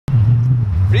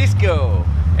FRISCO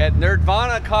at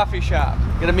Nerdvana Coffee Shop.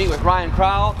 Gonna meet with Ryan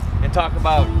Crowell and talk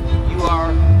about You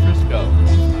Are Frisco.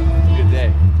 Good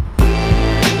day.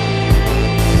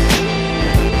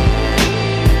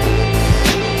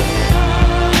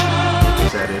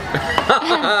 Is that it?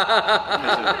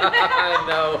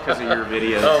 No. Because of your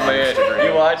videos. Oh man,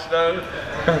 you watched those?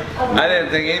 I didn't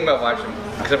think anybody watched them,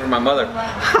 except for my mother.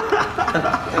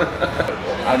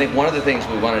 I think one of the things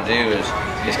we want to do is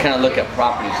kind of look at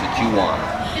properties that you want.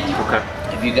 Okay.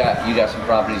 If you got some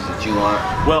properties that you want.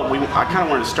 Well, I kind of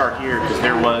wanted to start here because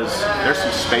there's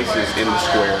some spaces in the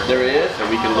square. There is? That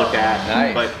we can look at.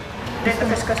 Nice. But There's the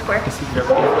Frisco Square.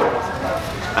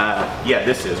 yeah,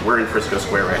 we're in Frisco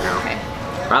Square right now. Okay.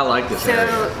 I like this area.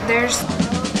 So there's.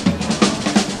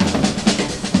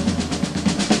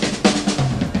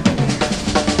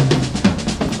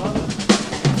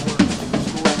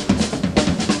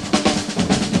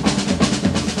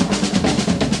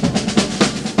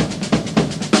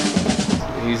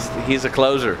 He's a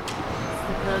closer.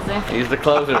 He's the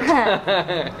closer.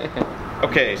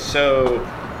 Okay, so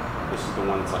this is the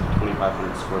one that's like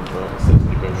 2,500 square foot. It says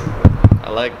negotiable. I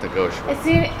like negotiable. As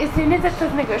soon as it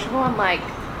says negotiable, I'm like,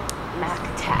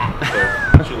 Mackday.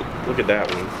 So, look at that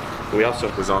one. We also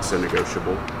was also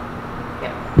negotiable.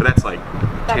 Yeah. But that's like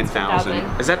That's 10,000.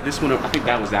 10,000. Is that this one? I think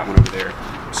that was that one over there.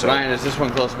 So, Ryan, is this one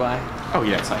close by? oh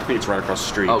yeah, I think it's right across the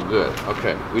street. Oh, good.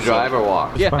 Okay. We drive or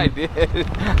walk? Yeah, I did.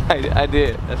 I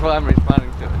did. That's why I'm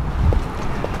responding to it.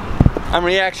 I'm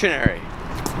reactionary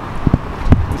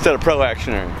instead of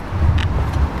proactionary.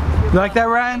 You like that,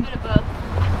 Ryan?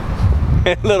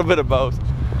 A little bit of both.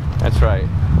 That's right.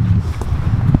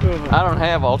 I don't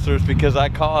have ulcers because I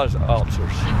cause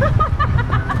ulcers.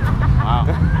 Wow.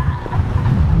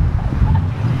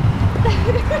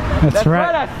 That's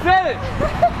right. I said it.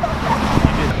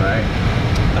 Right.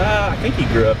 I think he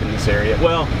grew up in this area.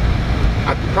 Well,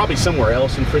 probably somewhere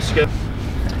else in Frisco.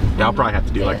 Yeah, I'll probably have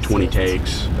to do like 20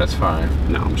 takes. That's fine.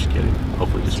 No, I'm just kidding.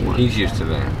 Hopefully just one. He's used to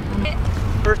that.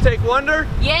 First take wonder?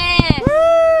 Yes!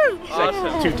 Woo!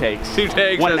 Awesome. 2 takes. 2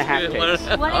 takes. 1.5 takes.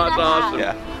 That's awesome.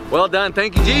 Yeah. Well done.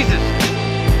 Thank you, Jesus.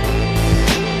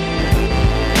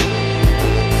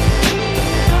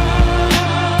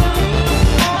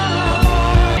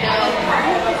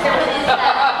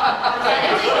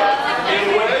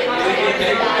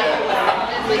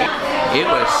 It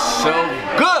was so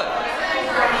good.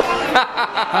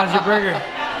 How's your burger?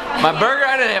 My burger?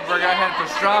 I didn't have burger. I had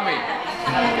pastrami.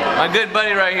 My good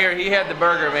buddy right here, he had the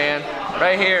burger, man.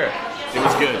 Right here. It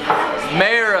was good.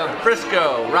 Mayor of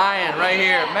Frisco, Ryan, right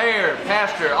here. Mayor,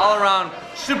 pastor, all around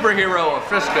superhero of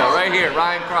Frisco, right here,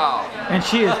 Ryan Crowell. And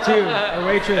she is too, a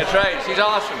waitress. That's right, she's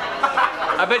awesome.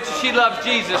 I bet you she loves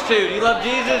Jesus too. You love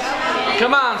Jesus?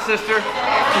 Come on, sister.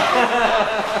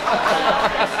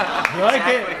 You like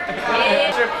it?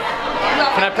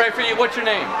 Can I pray for you? What's your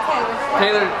name?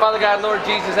 Taylor. Father God, Lord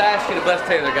Jesus, I ask you to bless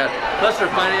Taylor, God. Bless her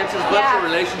finances, bless her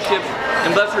relationships,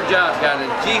 and bless her job, God. In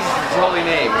Jesus' holy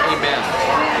name, amen.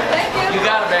 You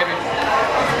got it, baby.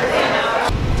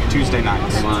 Tuesday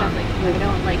nights.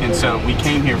 And so we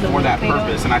came here for that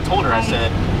purpose. And I told her, I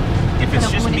said, if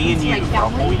it's just me and you for a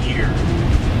whole year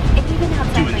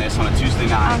doing this on a Tuesday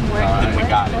night, then we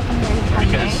got it.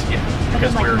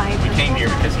 Because we came here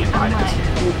because he invited us here.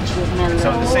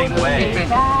 So in the same way,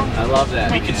 I love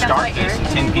that. we can start this and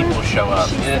 10 people will show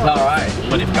up. And it's all right.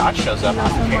 But if God shows up, I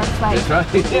don't care. That's right.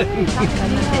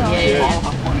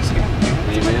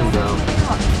 Amen, bro.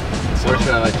 Where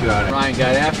should I let you out? Ryan,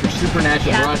 God, after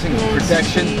supernatural blessings and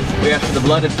protection, we ask for the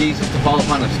blood of Jesus to fall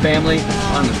upon his family,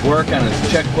 on his work, on his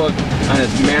checkbook, on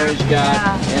his marriage, God,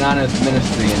 and on his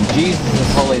ministry. In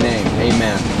Jesus' holy name,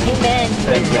 amen. Amen.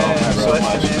 Thank you all so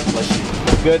much. Bless you.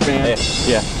 Good, man.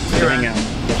 Yeah. Hang out.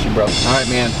 Bless you, bro. All right,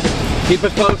 man. Keep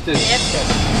us posted.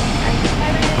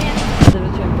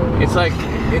 It's like,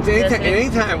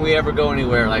 anytime we ever go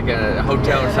anywhere, like a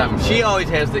hotel or something, she always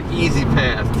has the easy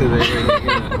path to the,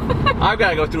 I've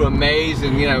got to go through a maze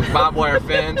and, barbed wire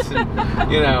fence and, that's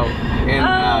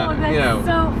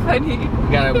so funny.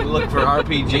 Got to look for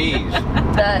RPGs.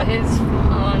 That is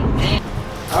fun.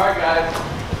 All right, guys.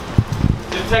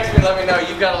 Just text me, let me know.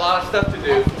 You've got a lot of stuff to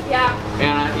do. Yeah.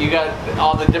 And you got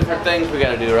all the different things we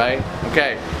got to do, right?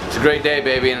 Okay. It's a great day,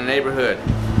 baby, in the neighborhood.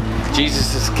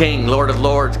 Jesus is King, Lord of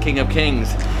Lords, King of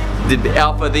Kings, the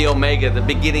Alpha, the Omega, the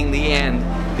beginning, the end,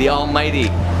 the Almighty.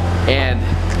 And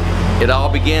it all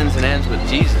begins and ends with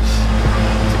Jesus.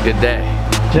 It's a good day.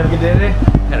 Did you have a good day today?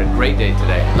 Had a great day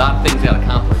today. A lot of things got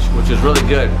accomplished, which is really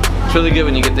good. It's really good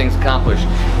when you get things accomplished.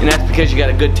 And that's because you got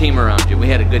a good team around you. We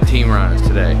had a good team around us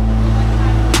today.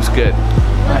 It's good.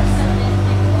 Nice.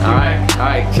 All right,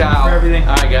 ciao. For everything.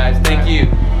 All right, guys, thank you.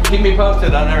 keep me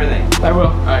posted on everything. I will.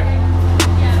 All right.